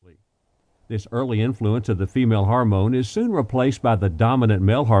This early influence of the female hormone is soon replaced by the dominant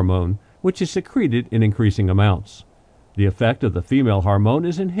male hormone, which is secreted in increasing amounts. The effect of the female hormone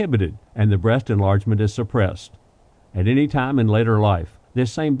is inhibited and the breast enlargement is suppressed. At any time in later life,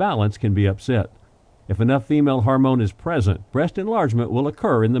 this same balance can be upset. If enough female hormone is present, breast enlargement will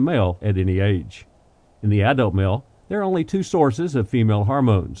occur in the male at any age. In the adult male, there are only two sources of female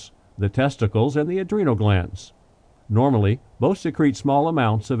hormones, the testicles and the adrenal glands. Normally, both secrete small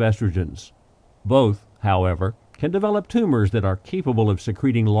amounts of estrogens. Both, however, can develop tumors that are capable of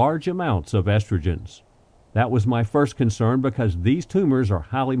secreting large amounts of estrogens. That was my first concern because these tumors are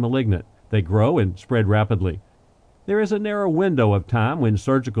highly malignant. They grow and spread rapidly. There is a narrow window of time when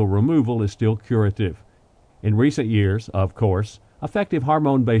surgical removal is still curative. In recent years, of course, effective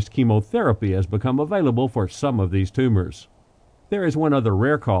hormone-based chemotherapy has become available for some of these tumors. There is one other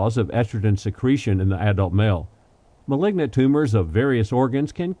rare cause of estrogen secretion in the adult male. Malignant tumors of various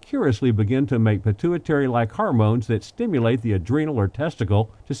organs can curiously begin to make pituitary-like hormones that stimulate the adrenal or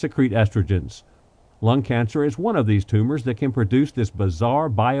testicle to secrete estrogens. Lung cancer is one of these tumors that can produce this bizarre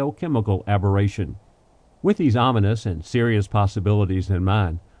biochemical aberration. With these ominous and serious possibilities in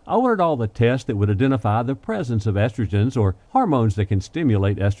mind, I ordered all the tests that would identify the presence of estrogens or hormones that can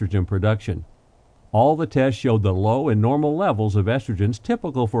stimulate estrogen production. All the tests showed the low and normal levels of estrogens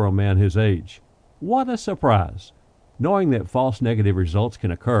typical for a man his age. What a surprise! Knowing that false negative results can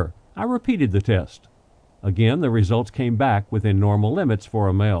occur, I repeated the test. Again, the results came back within normal limits for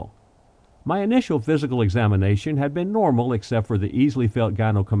a male. My initial physical examination had been normal except for the easily felt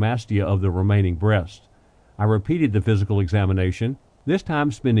gynecomastia of the remaining breast. I repeated the physical examination, this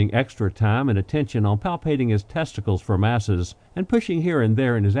time spending extra time and attention on palpating his testicles for masses and pushing here and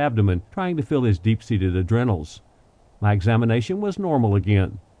there in his abdomen, trying to feel his deep-seated adrenals. My examination was normal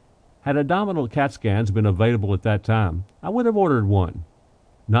again. Had abdominal CAT scans been available at that time, I would have ordered one.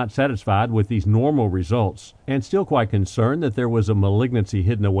 Not satisfied with these normal results, and still quite concerned that there was a malignancy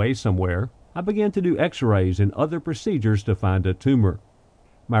hidden away somewhere, I began to do x-rays and other procedures to find a tumor.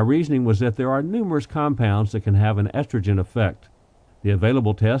 My reasoning was that there are numerous compounds that can have an estrogen effect. The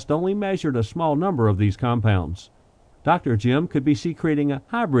available test only measured a small number of these compounds. Dr. Jim could be secreting a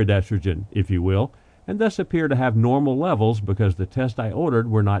hybrid estrogen, if you will, and thus appear to have normal levels because the tests I ordered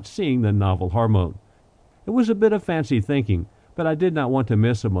were not seeing the novel hormone. It was a bit of fancy thinking, but I did not want to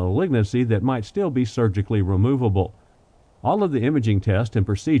miss a malignancy that might still be surgically removable. All of the imaging tests and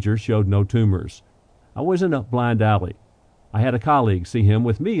procedures showed no tumors. I was in a blind alley. I had a colleague see him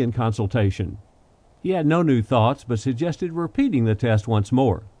with me in consultation. He had no new thoughts but suggested repeating the test once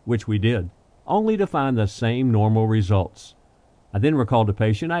more, which we did, only to find the same normal results. I then recalled a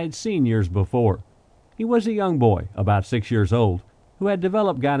patient I had seen years before. He was a young boy, about 6 years old, who had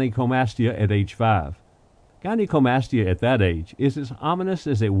developed gynecomastia at age 5. Gynecomastia at that age is as ominous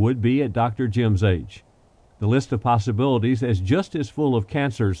as it would be at Dr. Jim's age. The list of possibilities is just as full of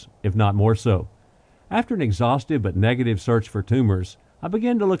cancers, if not more so. After an exhaustive but negative search for tumors, I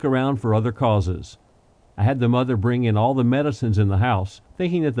began to look around for other causes. I had the mother bring in all the medicines in the house,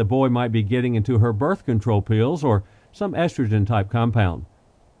 thinking that the boy might be getting into her birth control pills or some estrogen-type compound.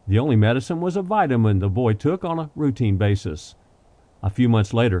 The only medicine was a vitamin the boy took on a routine basis. A few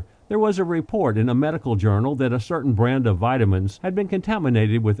months later, there was a report in a medical journal that a certain brand of vitamins had been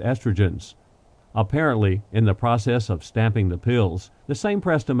contaminated with estrogens. Apparently, in the process of stamping the pills, the same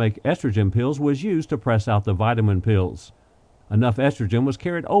press to make estrogen pills was used to press out the vitamin pills. Enough estrogen was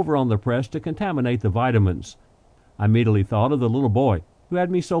carried over on the press to contaminate the vitamins. I immediately thought of the little boy who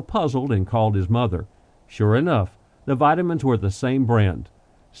had me so puzzled and called his mother. Sure enough, the vitamins were the same brand.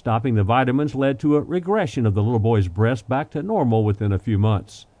 Stopping the vitamins led to a regression of the little boy's breast back to normal within a few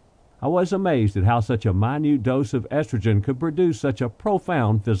months. I was amazed at how such a minute dose of estrogen could produce such a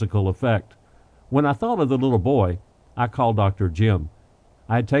profound physical effect. When I thought of the little boy, I called Dr. Jim.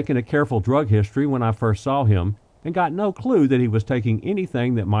 I had taken a careful drug history when I first saw him and got no clue that he was taking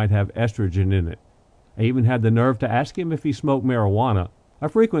anything that might have estrogen in it. I even had the nerve to ask him if he smoked marijuana, a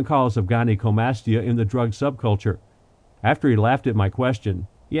frequent cause of gynecomastia in the drug subculture. After he laughed at my question,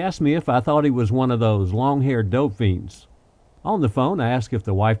 he asked me if I thought he was one of those long-haired dope fiends. On the phone, I asked if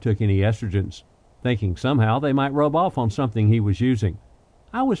the wife took any estrogens, thinking somehow they might rub off on something he was using.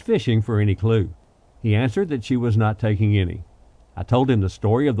 I was fishing for any clue. He answered that she was not taking any. I told him the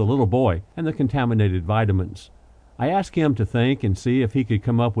story of the little boy and the contaminated vitamins. I asked him to think and see if he could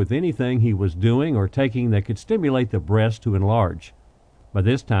come up with anything he was doing or taking that could stimulate the breast to enlarge. By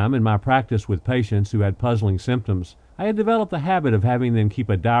this time, in my practice with patients who had puzzling symptoms, I had developed the habit of having them keep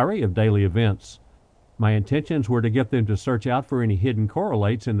a diary of daily events. My intentions were to get them to search out for any hidden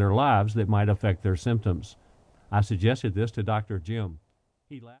correlates in their lives that might affect their symptoms. I suggested this to Dr. Jim. He laughed.